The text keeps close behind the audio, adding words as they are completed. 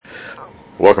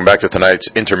Welcome back to tonight's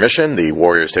intermission. The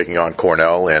Warriors taking on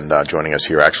Cornell, and joining us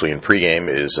here actually in pregame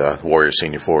is Warriors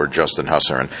senior forward Justin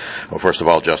Husser. And well, first of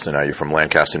all, Justin, you're from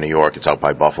Lancaster, New York. It's out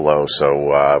by Buffalo,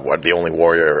 so the only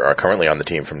Warrior currently on the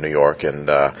team from New York, and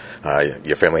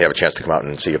your family have a chance to come out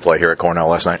and see you play here at Cornell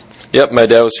last night? Yep, my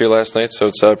dad was here last night, so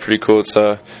it's pretty cool. It's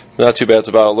not too bad. It's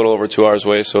about a little over 2 hours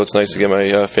away, so it's nice to get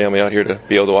my family out here to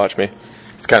be able to watch me.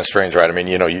 It's kind of strange, right? I mean,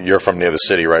 you're from near the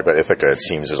city, right? But Ithaca, it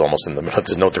seems, is almost in the middle.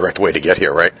 There's no direct way to get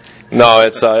here, right? No,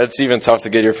 it's even tough to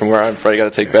get here from where I'm from. You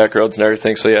got to take back roads and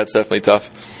everything, so yeah, it's definitely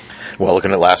tough. Well,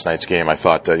 looking at last night's game, I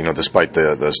thought despite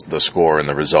the score and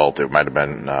the result, it might have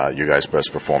been you guys'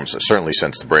 best performance, certainly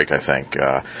since the break. I think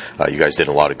you guys did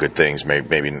a lot of good things,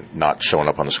 maybe not showing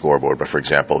up on the scoreboard, but for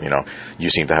example, you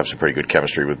seem to have some pretty good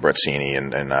chemistry with Brett Sini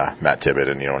and Matt Tibbett,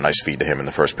 and a nice feed to him in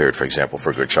the first period, for example, for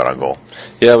a good shot on goal.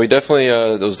 Yeah, we definitely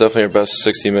it was definitely our best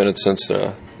 60 minutes since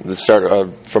the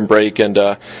start from break, and we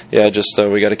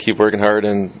got to keep working hard,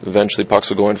 and eventually pucks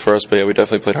will go in for us. But yeah, we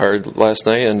definitely played hard last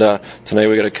night, and tonight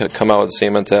we got to come out with the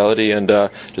same mentality and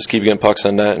just keep getting pucks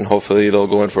on net, and hopefully they'll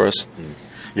go in for us.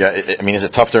 Yeah, is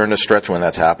it tough during the stretch when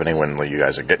that's happening, when you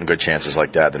guys are getting good chances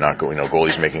like that? They're not going,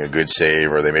 goalie's making a good save,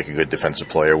 or they make a good defensive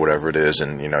play, or whatever it is,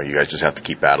 and you guys just have to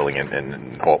keep battling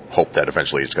and hope that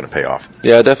eventually it's going to pay off.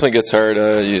 Yeah, it definitely gets hard.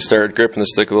 You start gripping the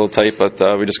stick a little tight, but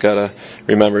we just got to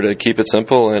remember to keep it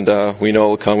simple, and we know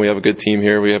it'll come. We have a good team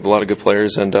here. We have a lot of good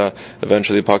players, and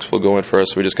eventually the pucks will go in for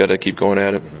us. We just got to keep going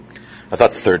at it. I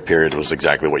thought the third period was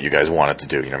exactly what you guys wanted to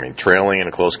do. Trailing in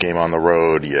a close game on the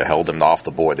road, you held them off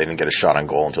the board. They didn't get a shot on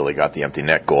goal until they got the empty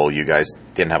net goal. You guys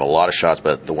didn't have a lot of shots,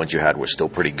 but the ones you had were still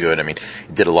pretty good. You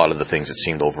did a lot of the things it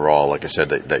seemed overall, like I said,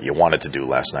 that you wanted to do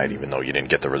last night, even though you didn't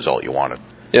get the result you wanted.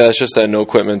 Yeah, it's just that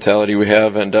no-quit mentality we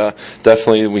have, and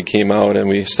definitely we came out and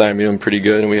we stymied them pretty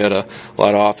good, and we had a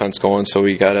lot of offense going, so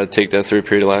we got to take that third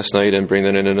period last night and bring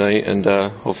that in tonight, and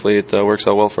hopefully it works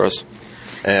out well for us.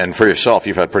 And for yourself,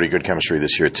 you've had pretty good chemistry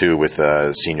this year too, with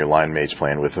senior line mates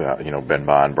playing with Ben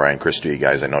Bond, Brian Christie,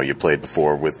 guys I know you played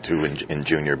before with too in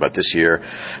junior. But this year,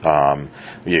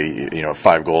 you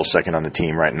 5 goals, second on the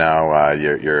team right now.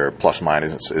 Your plus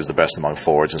minus is the best among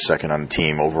forwards and second on the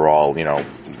team overall.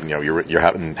 You're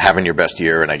having your best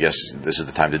year, and I guess this is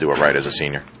the time to do it right as a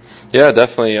senior. Yeah,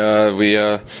 definitely.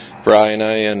 Brian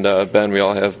and I and Ben, we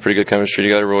all have pretty good chemistry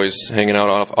together. We're always hanging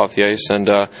out off the ice,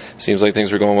 and seems like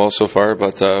things are going well so far.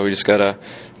 But we just got to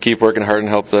keep working hard and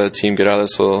help the team get out of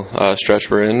this little stretch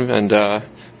we're in. And,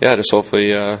 just hopefully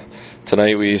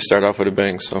tonight we start off with a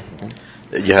bang. So.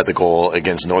 You had the goal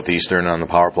against Northeastern on the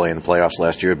power play in the playoffs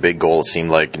last year. A big goal. It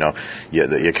seemed like,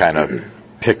 you kind of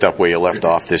picked up where you left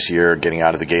off this year, getting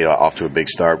out of the gate off to a big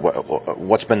start.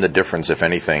 What's been the difference, if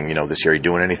anything, this year? Are you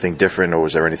doing anything different, or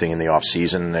was there anything in the off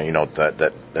season,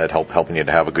 that helping you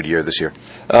to have a good year this year?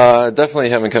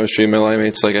 Definitely having chemistry with my line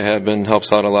mates like I have been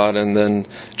helps out a lot, and then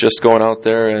just going out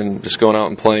there and just going out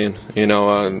and playing.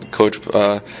 Coach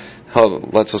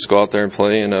lets us go out there and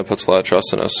play, and puts a lot of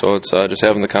trust in us. So it's just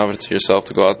having the confidence in yourself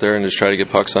to go out there and just try to get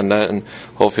pucks on net, and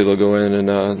hopefully they'll go in,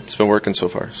 and it's been working so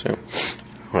far. So.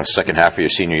 Well, second half of your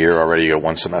senior year already, you got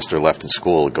 1 semester left in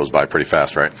school. It goes by pretty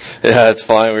fast, right? Yeah, it's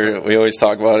fine. We always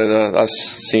talk about it, us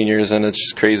seniors, and it's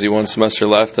just crazy. 1 semester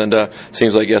left, and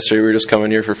seems like yesterday we were just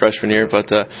coming here for freshman year,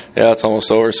 but it's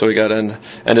almost over, so we got to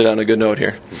end it on a good note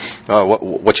here.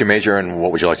 What's your major, and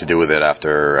what would you like to do with it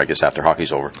after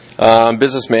hockey's over?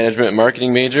 Business management and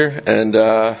marketing major,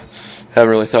 and haven't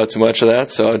really thought too much of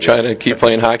that, so I'm trying to keep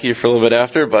playing hockey for a little bit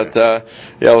after. But,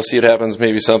 we'll see what happens.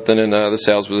 Maybe something in the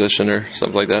sales position or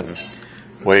something like that.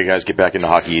 Well, you guys get back into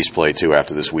Hockey East play, too,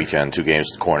 after this weekend. 2 games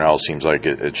with Cornell. Seems like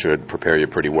it should prepare you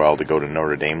pretty well to go to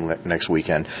Notre Dame next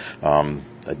weekend.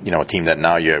 A team that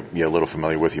now you're a little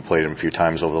familiar with. You played them a few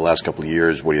times over the last couple of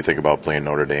years. What do you think about playing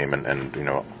Notre Dame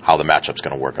and how the matchup's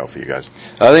going to work out for you guys?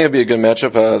 I think it'd be a good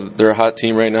matchup. They're a hot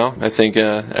team right now. I think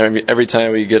every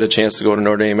time we get a chance to go to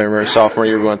Notre Dame, I remember sophomore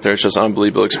year we went there. It's just an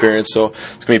unbelievable experience. So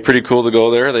it's going to be pretty cool to go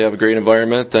there. They have a great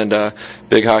environment and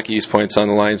big Hockey East points on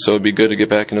the line. So it'd be good to get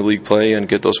back into league play and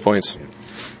get those points.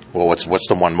 Well, what's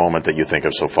the one moment that you think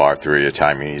of so far through your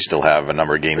time? You still have a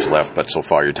number of games left, but so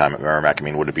far your time at Merrimack,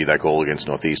 would it be that goal against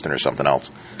Northeastern or something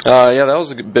else? That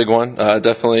was a big one.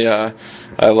 Definitely,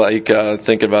 I like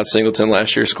thinking about Singleton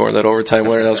last year scoring that overtime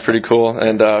winner. That was pretty cool.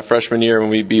 And freshman year when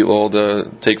we beat Lowell to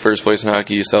take first place in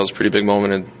Hockey East, that was a pretty big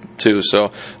moment too.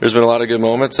 So there's been a lot of good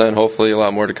moments, and hopefully a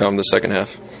lot more to come the second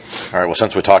half. All right, well,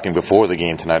 since we're talking before the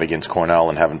game tonight against Cornell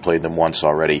and haven't played them once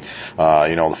already,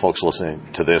 the folks listening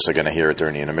to this are going to hear it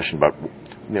during the intermission, but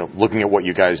looking at what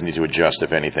you guys need to adjust,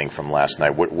 if anything, from last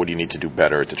night, what do you need to do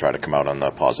better to try to come out on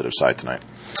the positive side tonight?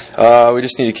 We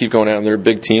just need to keep going at them. They're a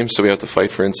big team, so we have to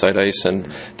fight for inside ice and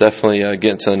definitely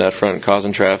get into the net front and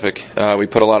causing traffic. We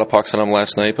put a lot of pucks on them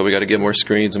last night, but we got to get more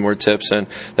screens and more tips, and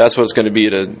that's what it's going to be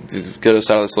to get us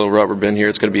out of this little rubber bin here.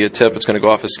 It's going to be a tip. It's going to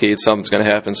go off a skate. Something's going to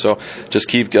happen. So just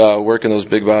keep working those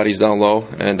big bodies down low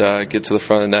and get to the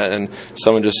front of the net, and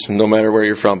someone just, no matter where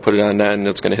you're from, put it on net, and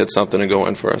it's going to hit something and go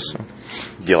in for us. So.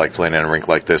 Do you like playing in a rink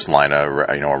like this,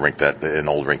 an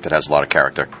old rink that has a lot of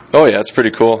character? Oh yeah, it's pretty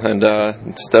cool, and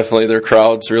it's definitely, their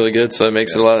crowd's really good, so it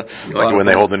makes it a lot. Like when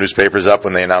they hold the newspapers up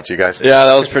when they announce you guys? Yeah,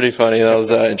 that was pretty funny. That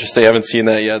was interesting. I haven't seen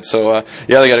that yet. So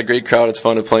they got a great crowd. It's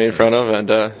fun to play in front of,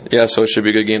 and so it should be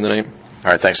a good game tonight.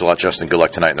 All right, thanks a lot, Justin. Good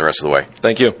luck tonight and the rest of the way.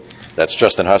 Thank you. That's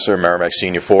Justin Husser, Merrimack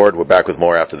Senior Forward. We're back with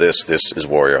more after this. This is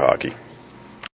Warrior Hockey.